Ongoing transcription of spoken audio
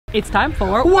It's time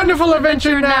for Wonderful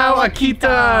Adventure Now,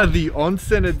 Akita, the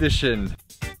Onsen edition.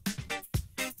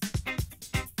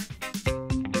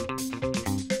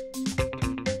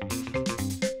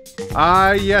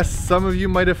 Ah yes, some of you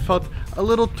might have felt a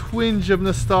little twinge of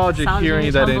nostalgia hearing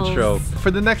that intro.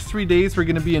 For the next 3 days, we're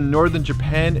going to be in northern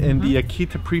Japan in the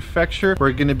Akita prefecture.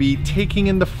 We're going to be taking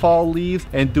in the fall leaves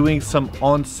and doing some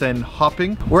onsen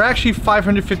hopping. We're actually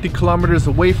 550 kilometers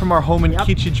away from our home in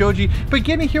Kichijoji, but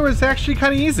getting here was actually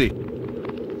kind of easy.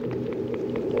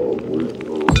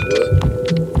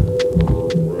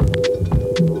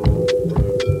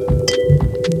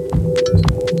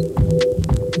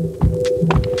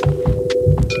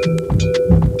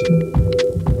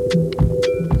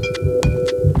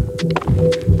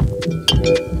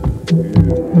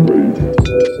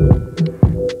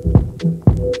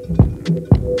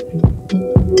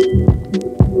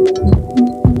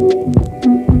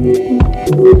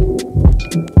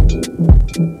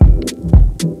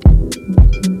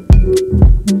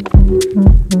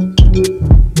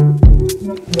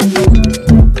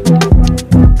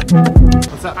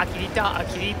 What's up? Akita,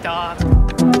 Akita.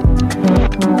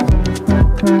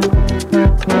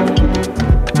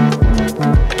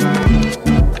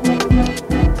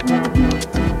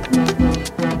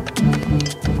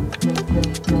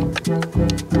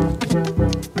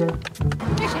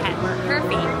 Fish hat work,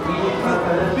 perfect.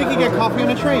 We could get coffee on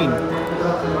a train.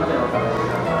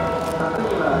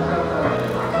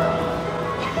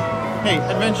 Hey,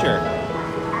 adventure.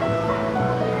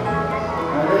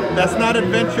 That's not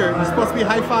adventure. You're supposed to be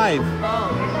high five.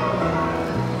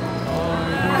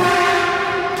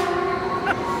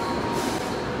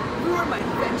 You are my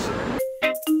adventure.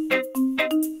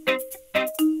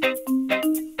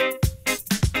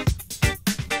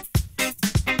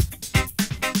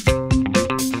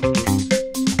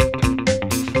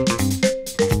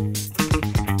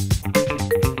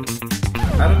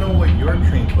 I don't know what your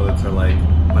train toilets are like,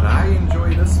 but I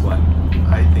enjoy this one.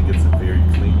 I think it's a very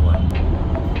clean one.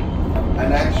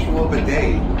 An actual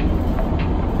bidet.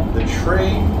 The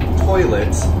train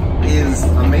toilet is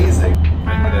amazing.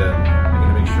 I'm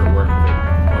gonna make sure it works.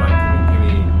 Hold on, give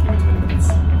me 20 minutes.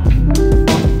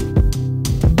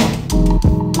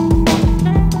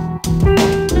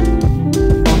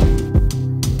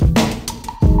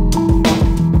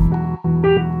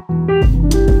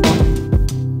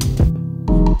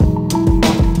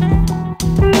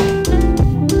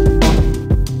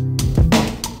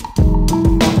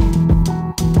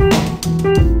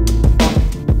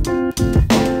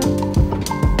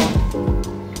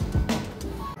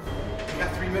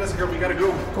 We gotta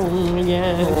go. Oh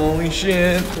yeah. Holy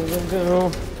shit.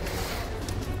 Go.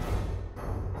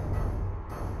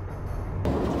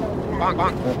 Bonk,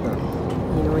 bonk.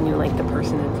 You know when you like the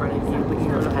person in front of you, but you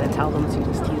don't know how to tell them, so you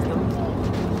just tease them?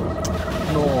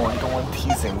 No, I don't want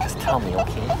teasing. Just tell me,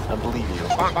 okay? I believe you.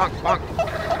 Bonk, bonk, bonk.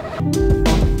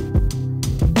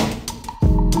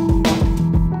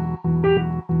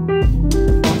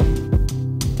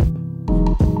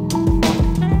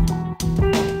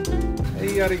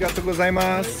 Arigatou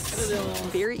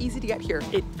gozaimasu. Very easy to get here.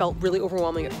 It felt really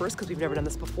overwhelming at first because we've never done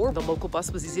this before. The local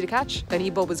bus was easy to catch.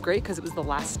 Ganibo was great because it was the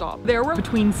last stop. There were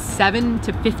between 7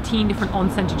 to 15 different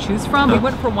onsen to choose from. We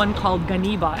went for one called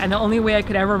Ganiba, and the only way I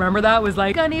could ever remember that was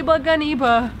like Ganiba,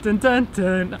 Ganiba, dun dun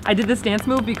dun. I did this dance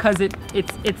move because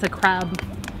it's a crab.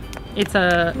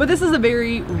 But this is a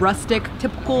very rustic,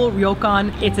 typical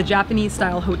ryokan. It's a Japanese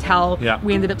style hotel. Yeah.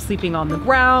 We ended up sleeping on the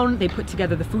ground. They put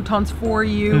together the futons for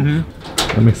you.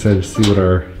 I'm excited to see what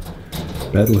our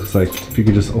bed looks like. If you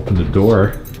could just open the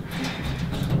door.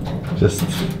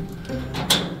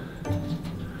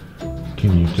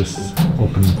 Can you just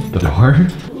open the door?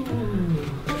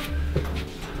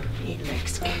 It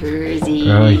looks cozy.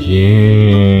 Oh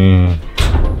yeah.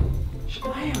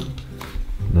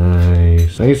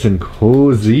 Nice. Nice and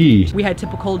cozy. We had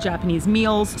typical Japanese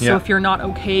meals, so Yeah. if you're not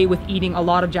okay with eating a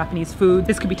lot of Japanese food,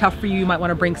 this could be tough for you. You might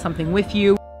want to bring something with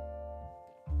you.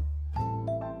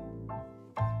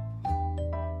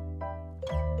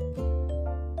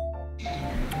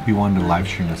 We wanted to live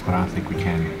stream this, but I don't think we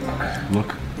can.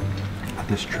 Look at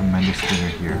this tremendous dinner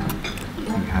here.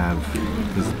 We have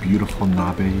this beautiful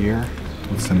nabe here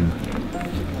with some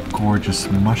gorgeous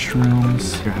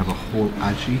mushrooms. You have a whole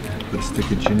aji with a stick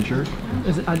of ginger.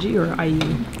 Is it aji or ayu?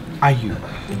 Ayu.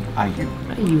 Ayu.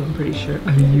 Ayu, I'm pretty sure.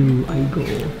 Ayu, aigo.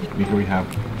 Here we have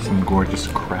some gorgeous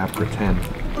crab gratin.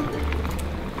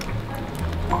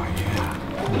 Oh yeah,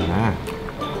 look at that.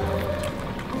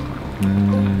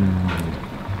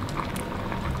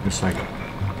 It's like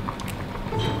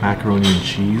macaroni and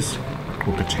cheese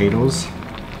with potatoes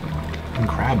and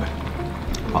crab.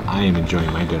 Well, I am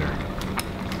enjoying my dinner.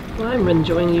 I'm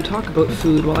enjoying you talk about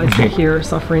food while I sit here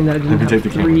suffering that I didn't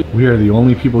have 3. We are the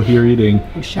only people here eating.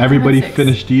 Everybody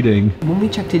finished eating. When we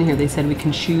checked in here, they said we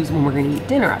can choose when we're going to eat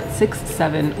dinner at 6,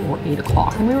 7, or 8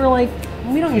 o'clock. And we were like,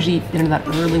 we don't usually eat dinner that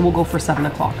early. We'll go for 7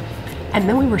 o'clock. And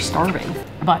then we were starving.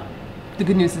 But the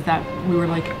good news is that we were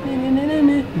like,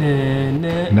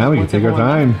 now we can take our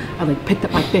time. I like picked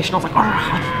up my fish and I was like,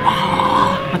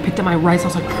 I picked up my rice. I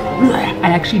was like, I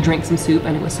actually drank some soup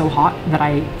and it was so hot that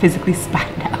I physically spat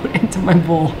it out into my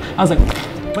bowl. I was like,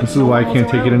 this is why I can't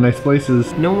take it in nice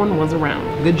places. No one was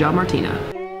around. Good job, Martina.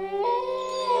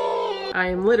 I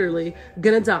am literally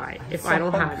gonna die if I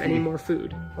don't have any more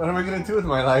food. What am I gonna do with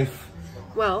my life?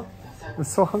 Well, I'm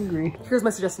so hungry. Here's my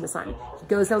suggestion to Simon. He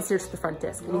goes downstairs to the front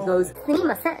desk and he goes,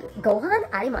 Gohan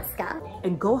arimasu ka?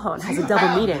 And Gohan has a double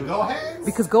meaning.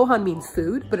 Because Gohan means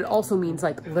food, but it also means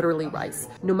like literally rice.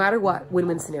 No matter what,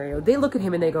 win-win scenario. They look at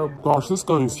him and they go, gosh, this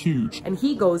guy is huge. And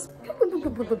he goes,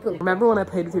 remember when I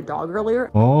played with your dog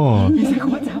earlier? Oh, He's like,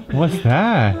 what's happening? What's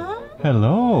that?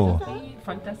 Hello.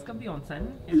 Front desk of the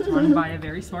onsen. It's run by a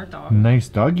very smart dog. Nice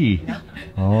doggy. Yeah.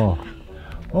 Oh.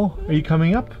 Oh, are you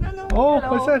coming up? Hello. Oh,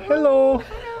 Hello. what's that? Hello.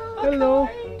 Hello.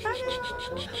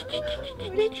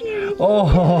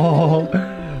 Oh,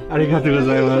 arigatou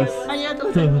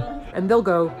gozaimasu. And they'll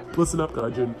go, listen up,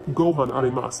 Gaijin. Gohan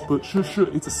arimasu, but sure,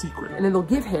 it's a secret. and then they'll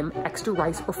give him extra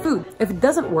rice or food. If it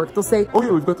doesn't work, they'll say, Oh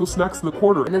yeah, we've got those snacks in the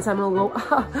corner. and then Simon will go,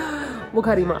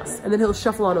 wakarimasu. And then he'll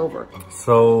shuffle on over.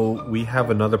 So we have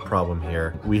another problem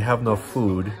here. We have no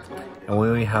food and we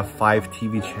only have 5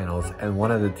 TV channels, and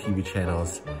one of the TV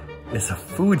channels is a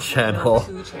food channel.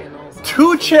 2 channels.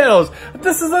 2 channels!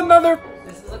 This is another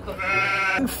This is a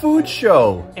cooking. food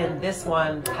show. And this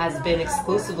one has been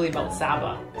exclusively about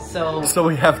Saba. So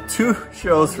we have 2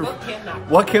 shows.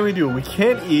 What can we do? We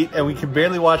can't eat and we can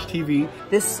barely watch TV.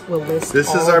 This will list This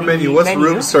is all our the menu. What's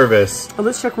room service? Oh,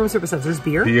 let's check room service. There's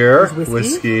beer. Beer, There's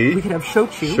whiskey. We can have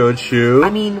shochu. Shochu. I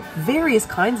mean, various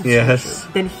kinds of Yes.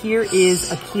 shochu. Then here is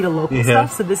Akita local Yeah.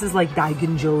 stuff. So this is like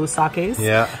Daiginjo sakes.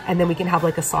 Yeah. And then we can have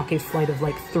like a sake flight of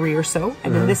like 3 or so.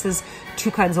 And then this is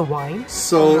 2 kinds of wine.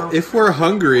 So if we're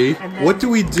hungry, And then- what do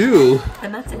we do?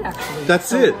 And that's it actually.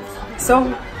 That's it.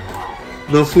 So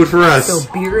No food for us.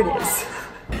 beer it is.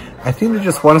 I think they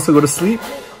just want us to go to sleep.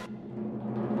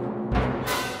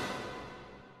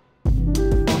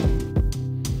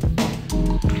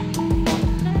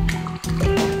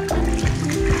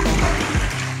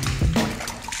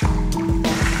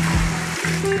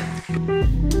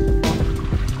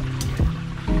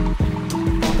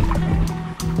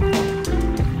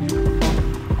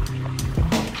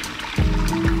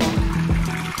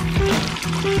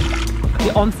 The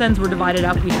onsens were divided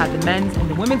up. We had the men's and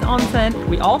the women's onsen.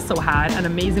 We also had an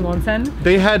amazing onsen.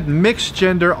 They had mixed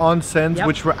gender onsens, Yep.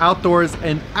 which were outdoors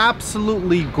and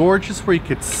absolutely gorgeous, where you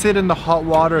could sit in the hot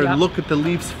water Yep. and look at the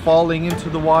leaves falling into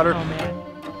the water. Oh man.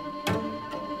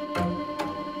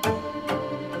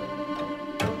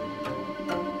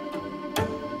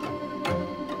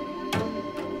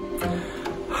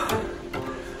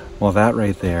 Well, that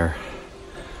right there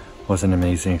was an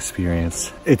amazing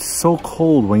experience. It's so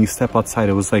cold when you step outside.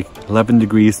 It was like 11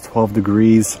 degrees, 12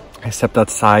 degrees. I stepped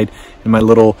outside in my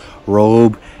little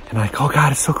robe and I'm like, oh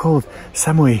God, it's so cold,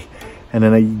 samui. And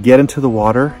then I get into the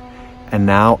water and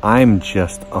now I'm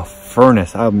just a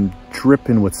furnace. I'm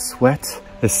dripping with sweat.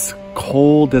 This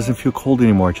cold doesn't feel cold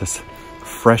anymore, just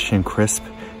fresh and crisp.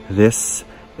 This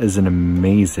is an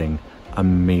amazing,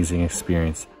 amazing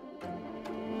experience.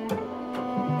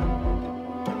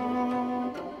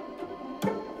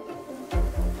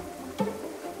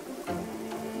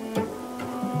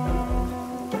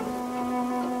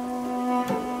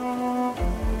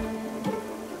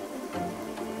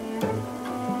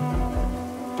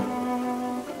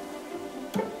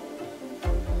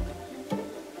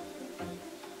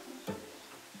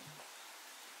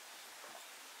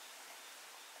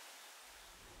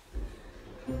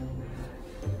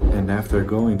 And after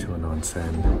going to an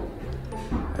onsen,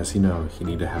 as you know, you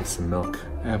need to have some milk.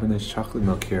 I have a nice chocolate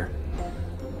milk here.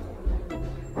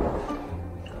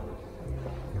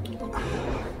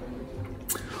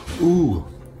 Ooh,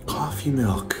 coffee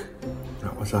milk.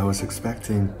 Not what I was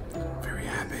expecting. Very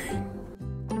happy.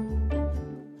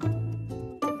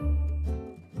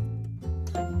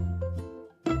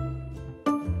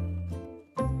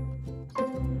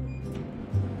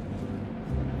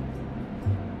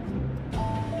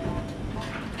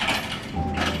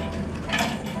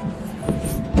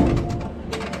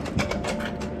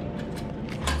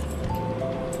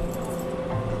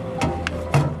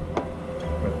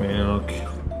 Milk.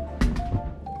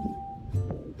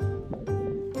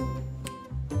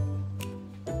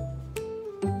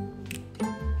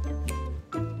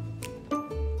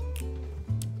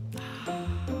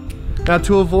 Now,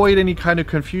 to avoid any kind of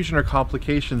confusion or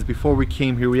complications, before we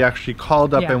came here, we actually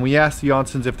called up and we asked the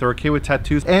onsens if they're okay with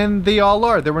tattoos, and they all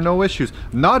are. There were no issues.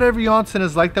 Not every onsen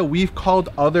is like that. We've called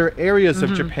other areas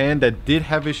of Japan that did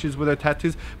have issues with their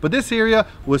tattoos, but this area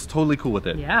was totally cool with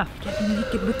it. Yeah. Getting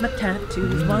naked with my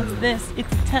tattoos. What's this?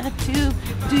 It's a tattoo.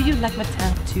 Do you like my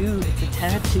tattoo? It's a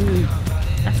tattoo.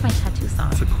 That's my tattoo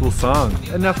song. It's a cool song.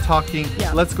 Enough talking.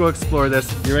 Yeah. Let's go explore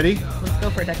this. You ready? Let's go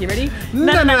for it, Ducky. Ready?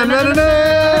 Na na na na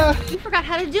na. You forgot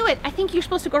how to do it. I think you're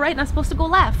supposed to go right and I'm supposed to go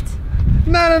left.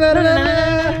 Na na na na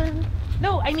na.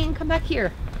 No, I mean come back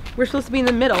here. We're supposed to be in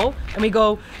the middle and we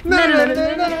go Na na na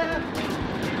na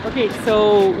na. Okay,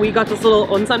 so we got this little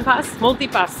onsen pass,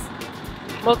 multi-pass.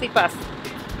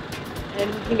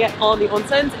 And you can get all the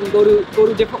onsens and go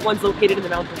to different ones located in the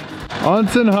mountains.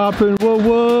 Onsen hopping,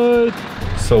 what?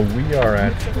 So we are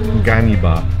at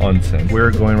Ganiba Onsen.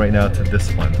 We're going right now to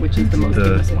this one, Which is the most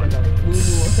famous one.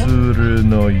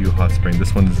 Tsurunoyu hot spring.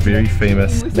 This one is very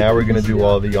famous. Now we're gonna do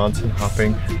all the onsen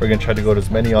hopping. We're gonna try to go to as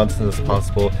many onsens as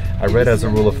possible. I read as a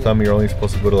rule of thumb, you're only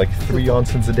supposed to go to like 3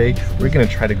 onsens a day. We're gonna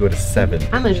try to go to 7.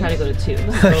 I'm gonna try to go to 2.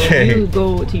 So Okay. you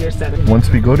go to your 7. Once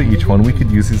we go to each one, we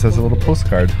could use these as a little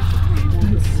postcard.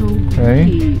 That's so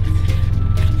Right?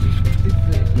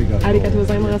 Arigatou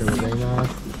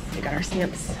gozaimasu. We got our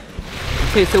stamps.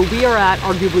 Okay, so we are at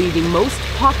arguably the most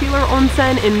popular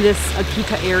onsen in this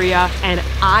Akita area, and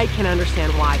I can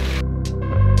understand why.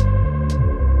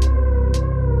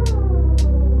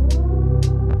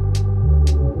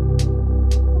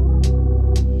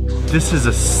 This is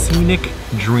a scenic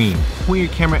dream. Point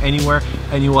your camera anywhere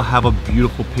and you will have a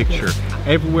beautiful picture.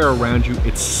 Everywhere around you,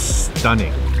 it's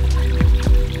stunning.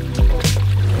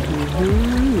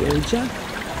 Yoja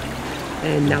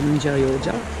and Namja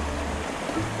Yoja.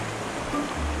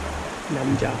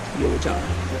 Namja Yoja.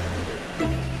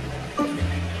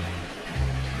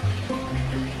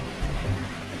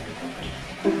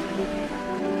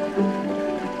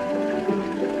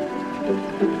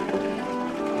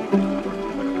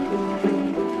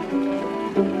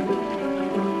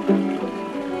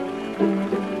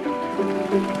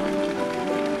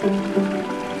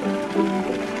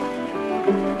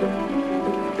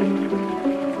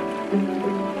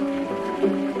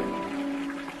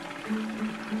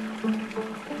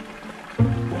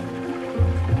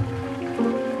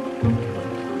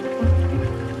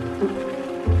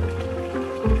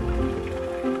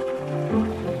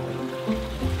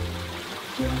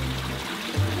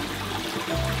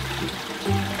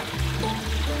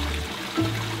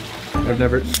 I've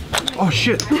never... Oh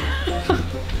shit!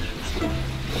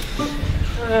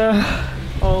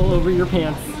 All over your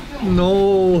pants.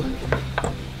 No!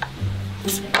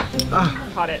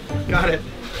 Caught it. Got it.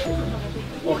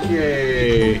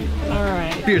 Okay. All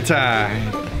right. Beer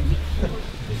time.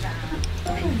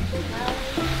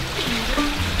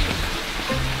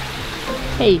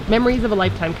 Hey, memories of a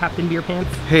lifetime, Captain Beer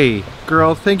Pants. Hey,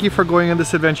 girl, thank you for going on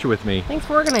this adventure with me. Thanks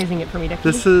for organizing it for me, Dickie.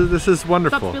 This is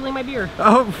wonderful. Stop spilling my beer.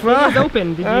 Oh, fine. It is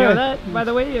open. Did you know that, by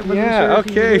the way? I wasn't Yeah, sure if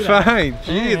you okay, knew that. fine.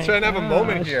 Jeez, Alright, trying to have a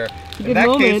moment here. In good that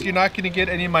moment. case, you're not going to get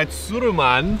any of my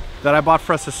tsuruman that I bought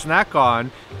for us to snack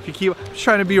on. If you keep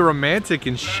trying to be romantic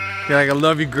and you're like, I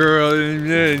love you, girl.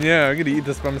 Yeah, I'm going to eat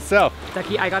this by myself.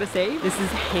 Ducky, I gotta say, this is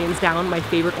hands down my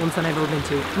favorite onsen I've ever been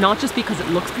to. Not just because it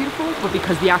looks beautiful, but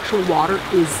because the actual water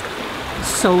is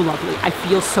so lovely. I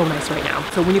feel so nice right now.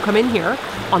 So when you come in here,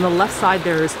 on the left side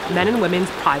there's men and women's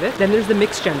private, then there's the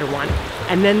mixed gender one,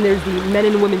 and then there's the men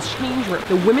and women's change room.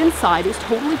 The women's side is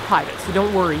totally private, so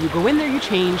don't worry. You go in there, you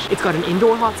change. It's got an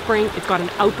indoor hot spring, it's got an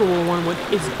outdoor one, which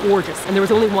is gorgeous. And there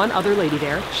was only one other lady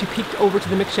there. She peeked over to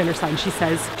the mixed gender side and she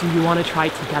says, do you want to try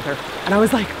together? And I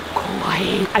was like,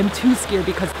 quiet. I'm too scared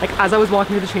because like as I was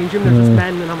walking through the change room, there's just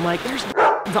men and I'm like, there's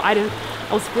so I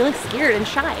was feeling scared and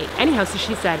shy. Anyhow, so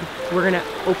she said, we're gonna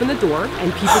open the door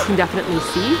and people can definitely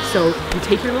see. So you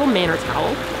take your little manor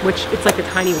towel, which it's like a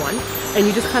tiny one, and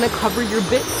you just kind of cover your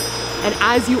bits. And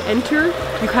as you enter,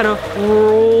 you kind of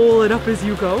roll it up as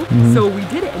you go. So we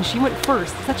did it and she went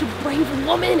first. Such a brave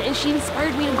woman and she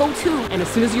inspired me to go too. And as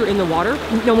soon as you're in the water,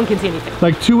 no one can see anything.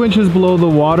 Like 2 inches below the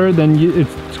water, then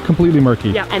it's completely murky.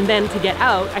 Yeah, and then to get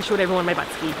out, I showed everyone my butt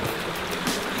ski.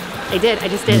 I did, I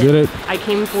just did You it. did it. I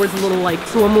came towards a little like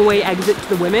swim away exit to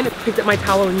the women, picked up my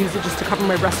towel and used it just to cover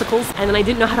my breasticles, and then I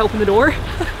didn't know how to open the door.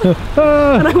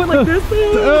 And I went like this.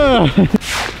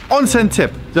 Onsen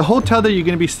tip. The hotel that you're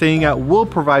going to be staying at will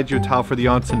provide you a towel for the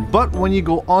onsen, but when you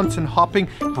go onsen hopping,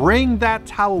 bring that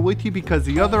towel with you because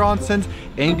the other onsens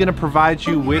ain't going to provide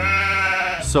you with.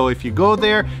 So if you go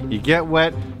there, you get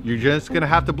wet, you're just going to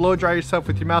have to blow dry yourself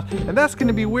with your mouth, and that's going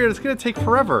to be weird. It's going to take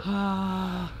forever.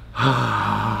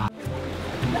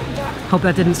 Hope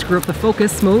that didn't screw up the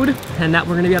focus mode and that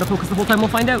we're gonna be out of focus the whole time. We'll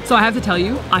find out. So I have to tell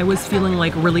you, I was feeling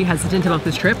like really hesitant about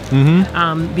this trip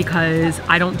because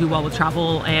I don't do well with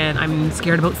travel and I'm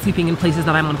scared about sleeping in places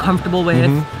that I'm uncomfortable with.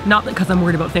 Not because I'm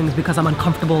worried about things, because I'm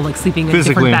uncomfortable like sleeping in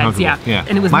different beds. Yeah.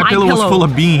 And it was my pillow. Was full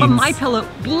of beans. But my pillow,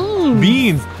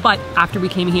 beans. But after we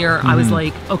came here, I was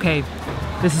like, okay,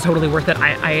 this is totally worth it.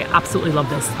 I absolutely love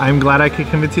this. I'm glad I could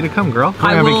convince you to come, girl.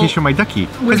 I'm on vacation with my ducky.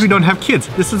 Because we don't have kids.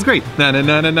 This is great. Na na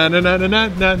na na na na na na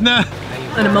na na.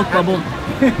 And a milk bubble.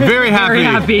 Very happy. Very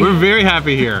happy. We're very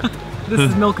happy here.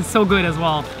 This milk is so good as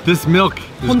well. This milk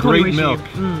is great milk.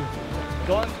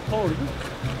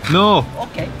 No.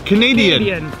 Okay.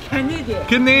 Canadian.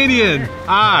 Canadian.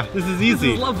 Ah, this is easy.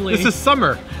 This is lovely. This is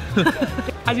summer.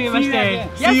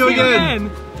 See you again.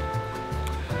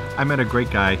 I met a great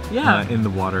guy in the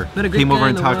water. Came Came over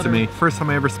and talked to me. First time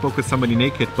I ever spoke with somebody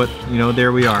naked, but you know,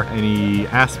 there we are. And he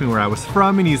asked me where I was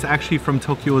from, and he's actually from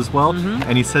Tokyo as well.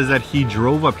 And he says that he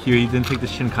drove up here. He didn't take the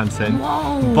Shinkansen,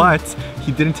 but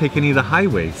he didn't take any of the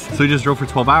highways. So he just drove for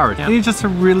 12 hours. And he's just a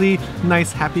really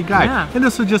nice, happy guy. And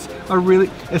this was just a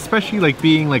really, especially like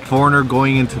being like foreigner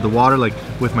going into the water, like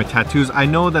with my tattoos. I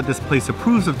know that this place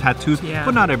approves of tattoos,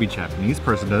 but not every Japanese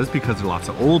person does because there are lots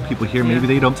of old people here. Maybe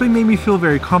they don't. So it made me feel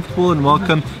very comfortable and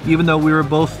welcome, even though we were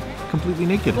both completely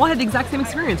naked. Well, I had the exact same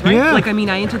experience, right? Like, I mean,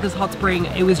 I entered this hot spring,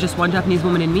 it was just one Japanese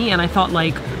woman and me, and I thought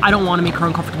like, I don't want to make her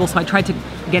uncomfortable, so I tried to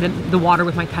get in the water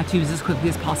with my tattoos as quickly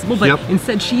as possible, but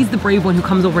instead she's the brave one who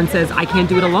comes over and says, I can't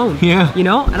do it alone. You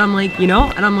know? And I'm like,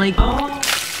 oh,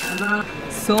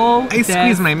 so I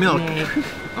squeeze my milk.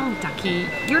 Oh, ducky,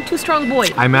 you're a too strong boy.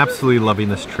 I'm absolutely loving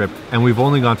this trip, and we've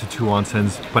only gone to 2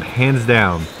 onsens, but hands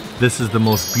down, this is the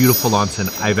most beautiful onsen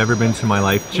I've ever been to in my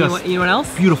life. Just you know what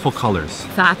else? Beautiful colors.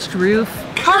 Thatched roof.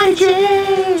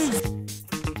 Cottages!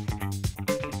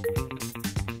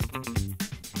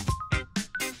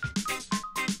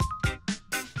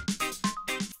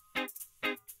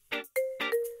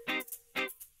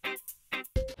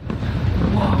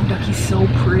 Whoa, Ducky's so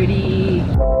pretty.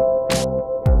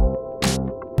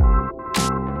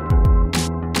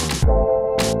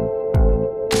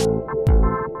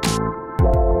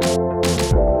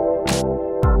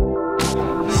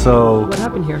 So, what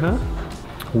happened here, huh?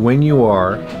 When you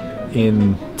are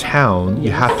in town,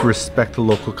 you have to respect the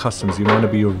local customs. You don't want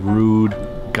to be a rude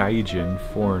gaijin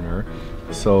foreigner.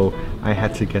 So I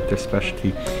had to get their specialty.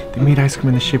 They made ice cream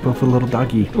in the shape of a little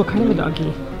doggy. What kind of a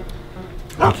doggy?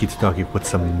 Akita doggy with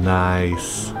some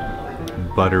nice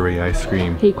buttery ice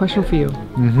cream. Hey, question for you.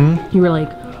 You were like,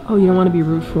 oh, you don't want to be a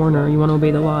rude foreigner, you want to obey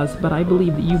the laws, but I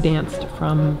believe that you danced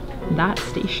from that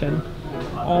station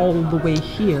all the way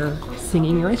here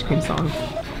singing your ice cream song.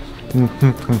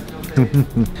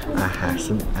 I have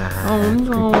some ice cream. Oh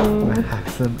no. I have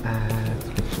some ice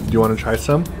cream. Do you want to try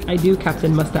some? I do,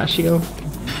 Captain Mustachio.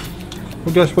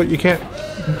 Well, guess what? You can't.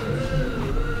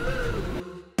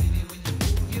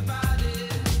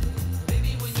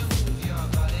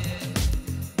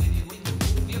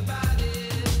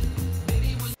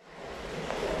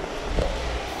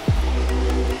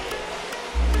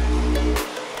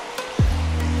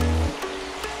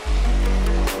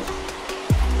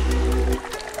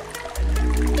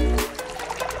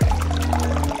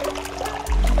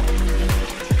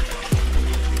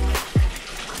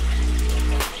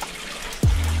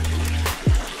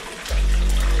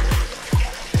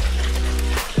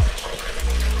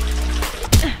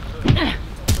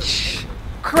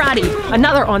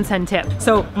 Another onsen tip.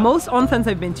 So most onsens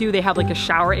I've been to, they have like a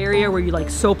shower area where you like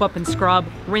soap up and scrub,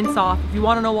 rinse off. If you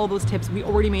want to know all those tips, we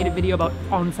already made a video about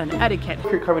onsen etiquette.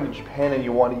 If you're coming to Japan and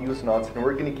you want to use an onsen,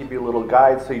 we're going to give you a little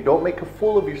guide so you don't make a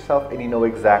fool of yourself and you know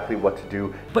exactly what to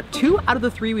do. But 2 out of the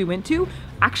 3 we went to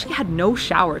actually had no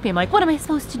shower. I'm like, what am I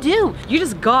supposed to do? You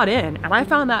just got in, and I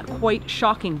found that quite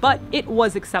shocking, but it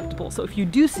was acceptable. So if you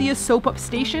do see a soap up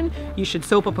station, you should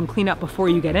soap up and clean up before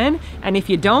you get in. And if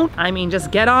you don't, I mean,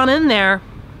 just get on in there.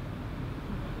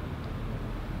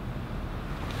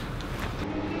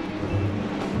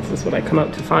 This is what I come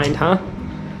out to find, huh?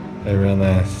 They're real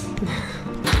nice.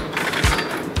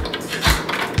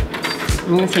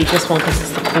 I'm gonna take this one because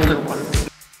it's the colder one.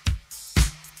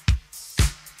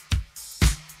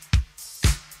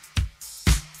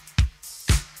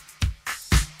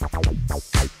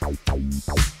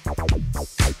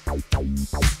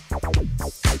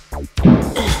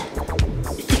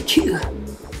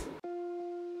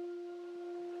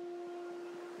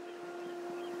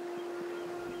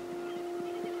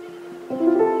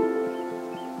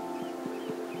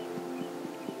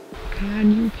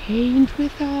 Can you paint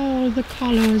with all the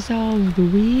colors of the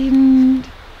wind?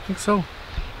 I think so.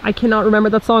 I cannot remember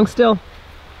that song still.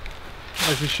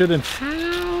 As you shouldn't.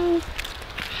 How?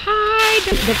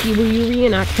 Hi, Becky, will you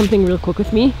reenact something real quick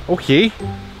with me? Okay.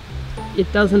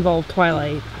 It does involve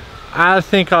Twilight. I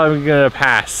think I'm gonna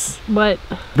pass. But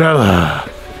Bella,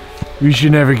 you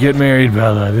should never get married,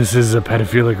 Bella. This is a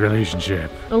pedophilic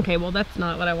relationship. okay, well that's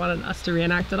not what I wanted us to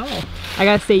reenact at all. I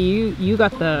gotta say, you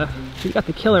got the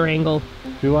killer angle.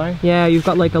 Do I? Yeah, you've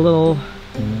got like a little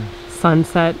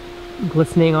sunset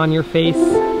glistening on your face.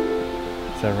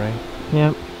 Is that right?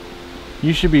 Yep.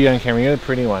 You should be on camera. You're the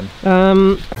pretty one.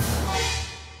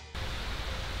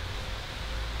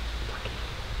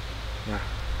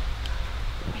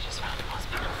 We just found the most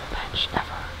beautiful bench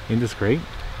ever. Isn't this great?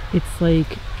 It's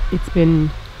like, it's been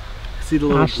See the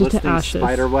little ashes to glistening ashes.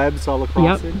 spider webs all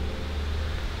across Yep. it?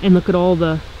 And look at all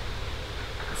the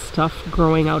stuff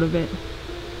growing out of it.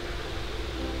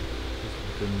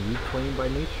 It's been reclaimed by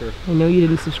nature. I know you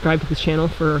didn't subscribe to this channel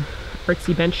for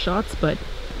artsy bench shots, but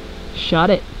shot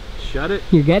it. Shut it.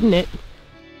 You're getting it.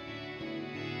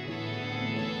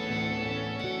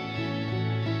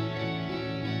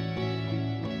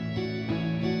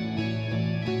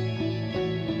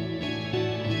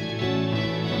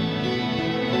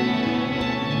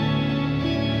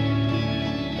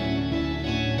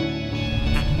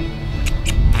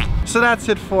 So that's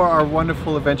it for our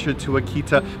wonderful adventure to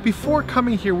Akita. Before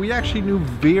coming here, we actually knew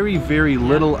very, very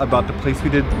little about the place. We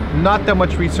did not that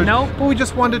much research, but we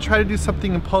just wanted to try to do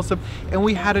something impulsive, and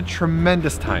we had a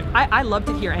tremendous time. I loved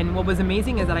it here, and what was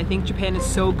amazing is that I think Japan is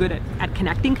so good at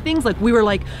connecting things. Like, we were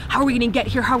like, how are we gonna get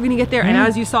here? How are we gonna get there? And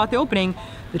as you saw at the opening,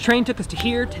 the train took us to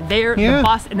here, to there, the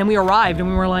bus, and then we arrived, and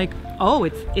we were like, oh,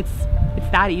 it's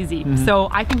that easy. So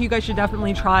I think you guys should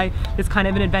definitely try this kind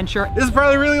of an adventure. This is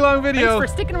probably a really long video. Thanks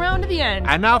for sticking around to the end.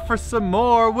 And now for some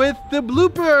more with the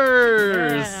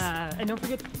bloopers. Yeah. And don't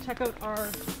forget to check out our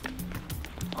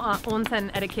onsen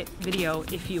etiquette video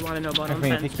if you want to know about onsen. I'm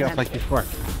going to take you off like before.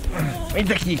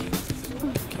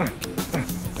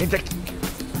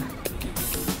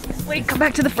 Wait, come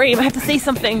back to the frame. I have to say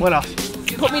something. What else?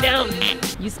 Put me down.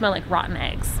 You smell like rotten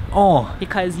eggs. Oh.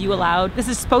 Because you allowed, this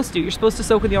is supposed to, you're supposed to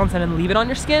soak with the onsen and leave it on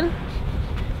your skin.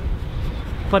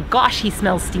 But gosh, he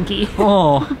smells stinky.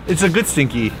 Oh, it's a good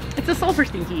stinky. It's a sulfur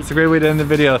stinky. It's a great way to end the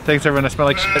video. Thanks everyone, I smell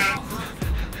like shit.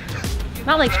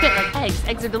 Not like shit, like eggs.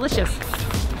 Eggs are delicious.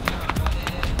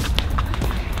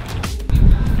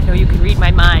 I know you can read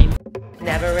my mind.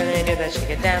 Never really knew that she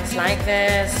could dance like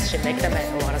this. She make the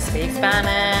men wanna speak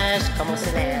Spanish. Como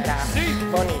se nera,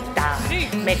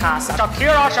 bonita, me casa.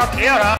 Shakira, Shakira.